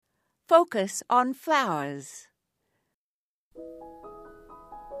focus on flowers.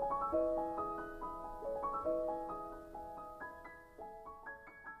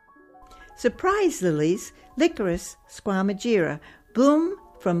 Surprise lilies, Lycoris squamigera, bloom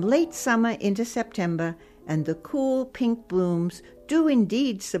from late summer into September, and the cool pink blooms do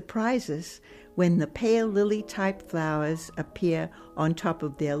indeed surprise us when the pale lily-type flowers appear on top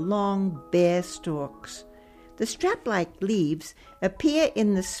of their long, bare stalks. The strap-like leaves appear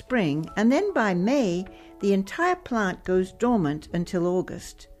in the spring, and then by May, the entire plant goes dormant until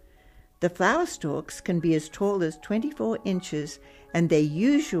August. The flower stalks can be as tall as 24 inches, and they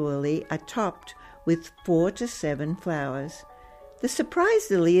usually are topped with 4 to 7 flowers. The surprise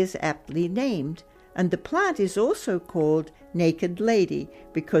lily is aptly named, and the plant is also called naked lady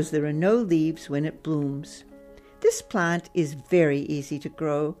because there are no leaves when it blooms. This plant is very easy to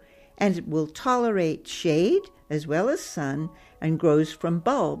grow, and it will tolerate shade as well as sun and grows from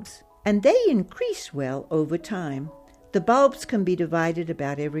bulbs, and they increase well over time. The bulbs can be divided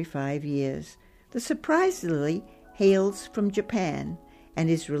about every 5 years. The surprise lily hails from Japan and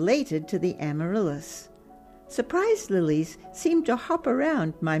is related to the amaryllis. Surprise lilies seem to hop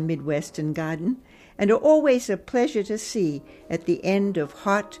around my Midwestern garden and are always a pleasure to see at the end of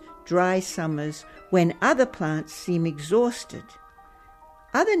hot, dry summers when other plants seem exhausted.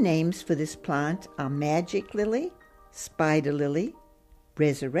 Other names for this plant are magic lily, spider lily,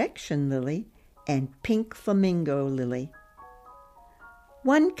 resurrection lily, and pink flamingo lily.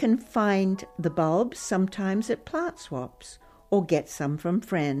 One can find the bulbs sometimes at plant swaps or get some from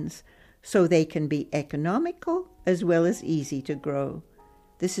friends, so they can be economical as well as easy to grow.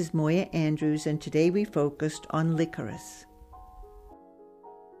 This is Moya Andrews, and today we focused on Lycoris.